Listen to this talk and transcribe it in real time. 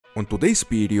On today's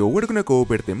video, we're gonna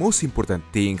cover the most important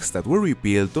things that were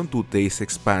revealed on today's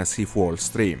expansive world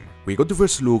stream. We got the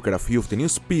first look at a few of the new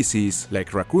species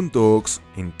like raccoon dogs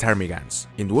and ptarmigans,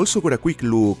 and we also got a quick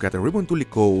look at the Revontuli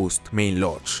Coast main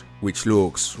lodge, which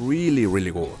looks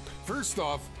really good. First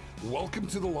off, welcome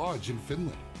to the lodge in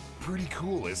Finland. Pretty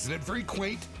cool, isn't it? Very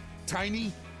quaint,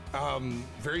 tiny,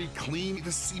 very clean.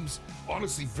 This seems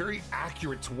honestly very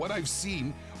accurate to what I've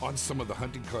seen on some of the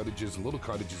hunting cottages and little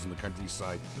cottages in the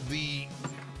countryside. The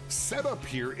setup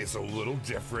here is a little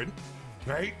different,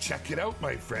 right? Check it out,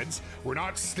 my friends. We're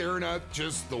not staring at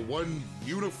just the one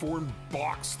uniform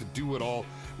box to do it all.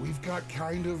 We've got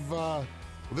kind of, well,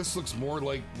 this looks more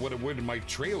like what it would in my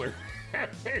trailer.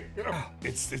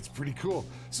 It's pretty cool.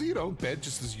 So, you know, bed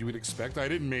just as you would expect. I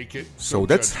didn't make it. So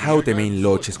that's how the main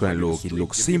lodge is gonna look. It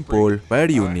looks simple,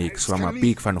 very unique, so I'm a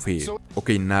big fan of it.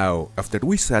 Okay, now, after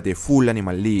we saw the full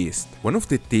animal list, one of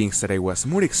the things that I was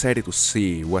more excited to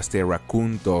see was the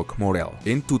raccoon dog model.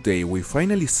 And today we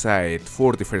finally saw it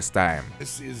for the first time.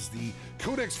 This is the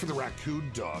codex for the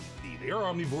raccoon dog. They are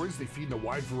omnivores. They feed on a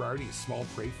wide variety of small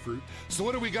prey fruit. So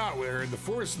what do we got? We're in the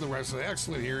forest and the rest of the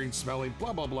excellent hearing, smelling,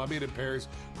 blah, blah, blah, mated pairs,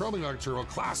 probably nocturnal,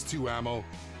 class 2 ammo,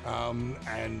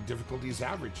 and difficulty is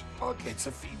average. Oh, it's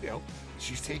a female.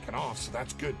 She's taken off, so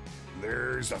that's good.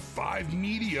 There's a 5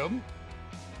 medium.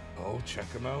 Oh,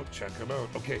 check them out, check them out.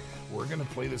 Okay, we're gonna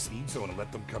play this need zone and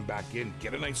let them come back in,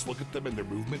 get a nice look at them and their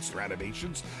movements, their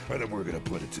animations, and then we're gonna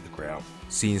put it to the ground.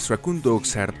 Since raccoon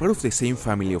dogs are part of the same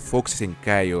family of foxes and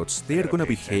coyotes, they are gonna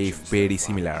behave very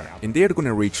similar, and they are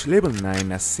gonna reach level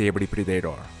 9 as every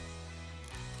predator.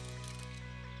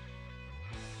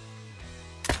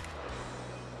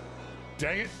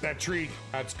 Dang it, that tree.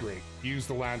 That's great. Use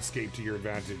the landscape to your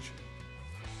advantage.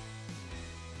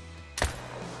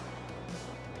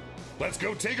 Let's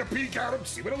go take a peek at him,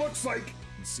 see what it looks like,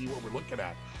 and see what we're looking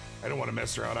at. I don't want to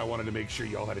mess around. I wanted to make sure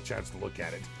y'all had a chance to look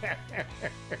at it.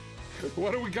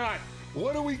 What do we got?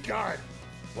 What do we got?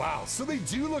 Wow, so they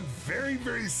do look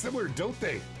very similar, don't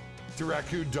they? To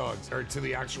raccoon dogs, or to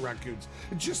the actual raccoons.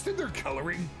 Just in their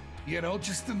coloring, you know,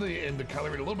 just in the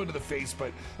coloring, a little bit of the face,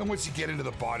 but and once you get into the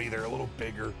body, they're a little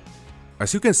bigger.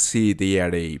 As you can see, they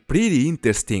are a pretty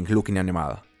interesting looking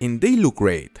animal, and they look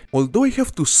great. Although I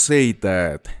have to say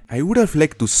that I would have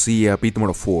liked to see a bit more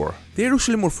of fur. They are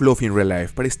usually more fluffy in real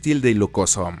life, but still they look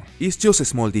awesome. It's just a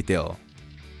small detail.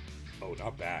 Oh,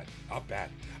 not bad, not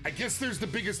bad. I guess there's the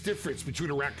biggest difference between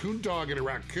a raccoon dog and a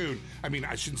raccoon. I mean,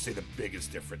 I shouldn't say the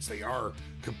biggest difference. They are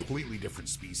completely different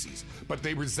species, but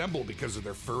they resemble because of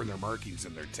their fur and their markings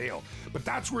and their tail. But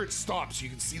that's where it stops. You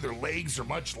can see their legs are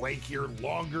much lankier,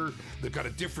 longer. They've got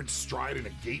a different stride and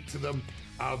a gait to them.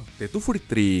 The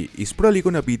 243 is probably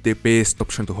gonna be the best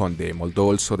option to hunt them,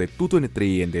 although also the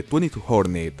 223 and the 22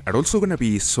 Hornet are also gonna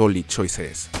be solid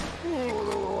choices.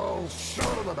 Oh,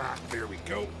 shot on the back. There we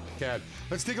go.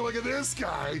 Let's take a look at this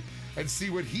guy and see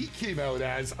what he came out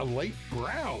as, a light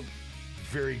brown.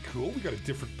 Very cool. We got a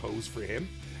different pose for him.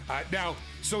 Now,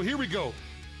 so here we go.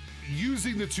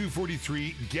 Using the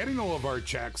 243, getting all of our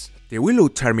checks. The willow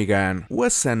ptarmigan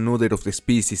was another of the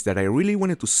species that I really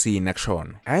wanted to see in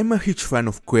action. I'm a huge fan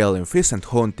of quail and pheasant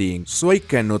hunting, so I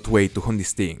cannot wait to hunt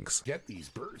these things. Get these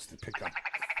birds to pick up.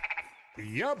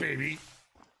 Yeah, baby.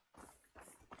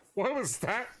 What was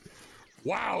that?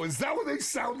 Wow, is that what they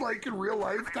sound like in real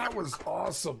life? That was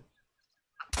awesome.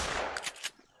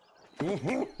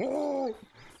 Not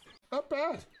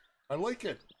bad. I like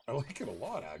it. I like it a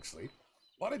lot, actually.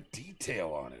 A lot of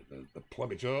detail on it. The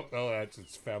plumage. Oh, that's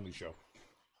its family show.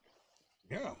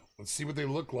 Yeah, let's see what they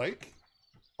look like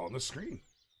on the screen.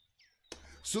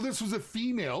 So this was a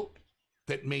female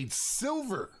that made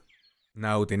silver.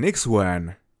 Now the next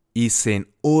one is an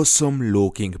awesome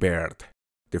looking bird.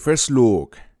 The first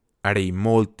look at a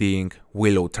molting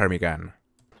willow ptarmigan.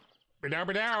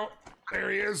 Ba-dow. There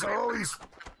he is. Oh, he's...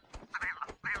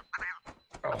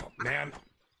 Oh, man.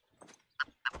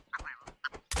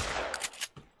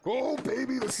 Oh,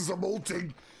 baby, this is a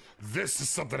molting. This is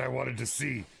something I wanted to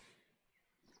see.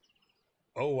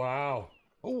 Oh, wow.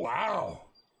 Oh, wow.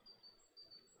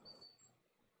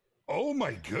 Oh,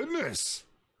 my goodness.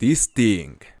 This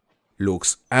thing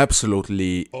looks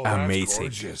absolutely amazing.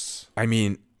 That's gorgeous. I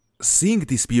mean, seeing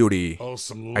this beauty,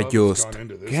 I just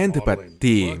can't but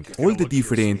think all the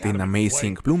different and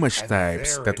amazing plumage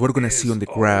types that we're gonna see on the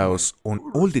grouse, on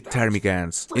all the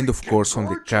ptarmigans, and of course on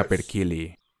the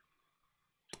capercaillie.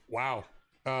 Wow.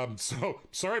 So,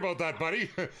 sorry about that,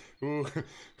 buddy.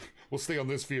 We'll stay on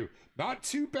this view. Not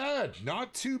too bad.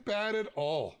 Not too bad at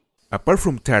all. Apart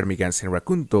from ptarmigans and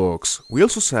raccoon dogs, we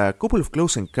also saw a couple of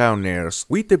close encounters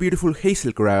with the beautiful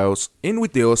hazel grouse and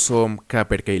with the awesome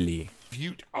capercaillie.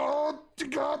 Oh,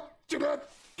 Get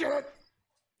it.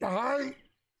 Hi.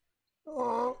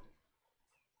 Oh,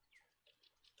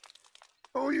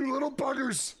 you little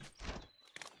buggers.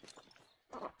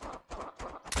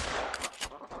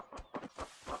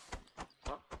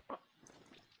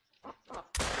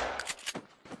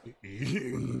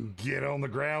 Get on the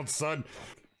ground, son.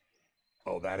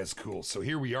 Oh, that is cool. So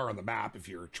here we are on the map if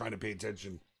you're trying to pay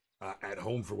attention at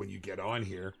home for when you get on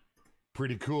here.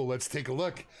 Pretty cool. Let's take a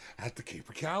look at the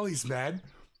capercaillies, man.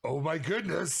 Oh my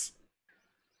goodness.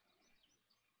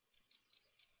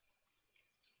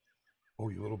 Oh,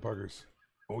 you little buggers.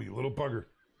 Oh, you little bugger.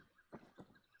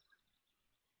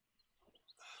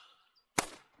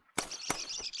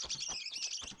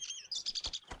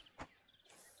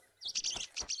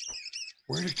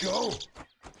 Where'd it go?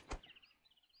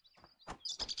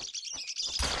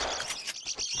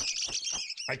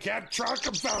 I can't track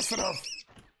him fast enough.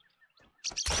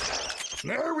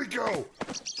 There we go.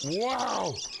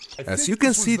 Wow. As you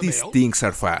can see, these things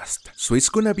are fast, so it's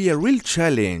gonna be a real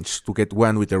challenge to get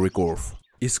one with a recurve.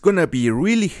 It's gonna be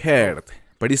really hard,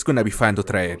 but it's gonna be fun to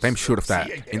try it, I'm sure of that.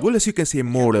 And well, as you can see,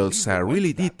 models are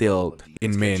really detailed,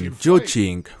 and man,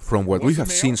 judging from what we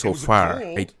have seen so far,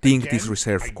 I think this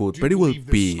reserve could very well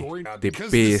be the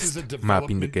best map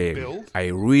in the game. I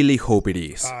really hope it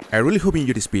is. I really hope you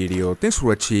enjoyed this video, thanks for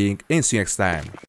watching, and see you next time.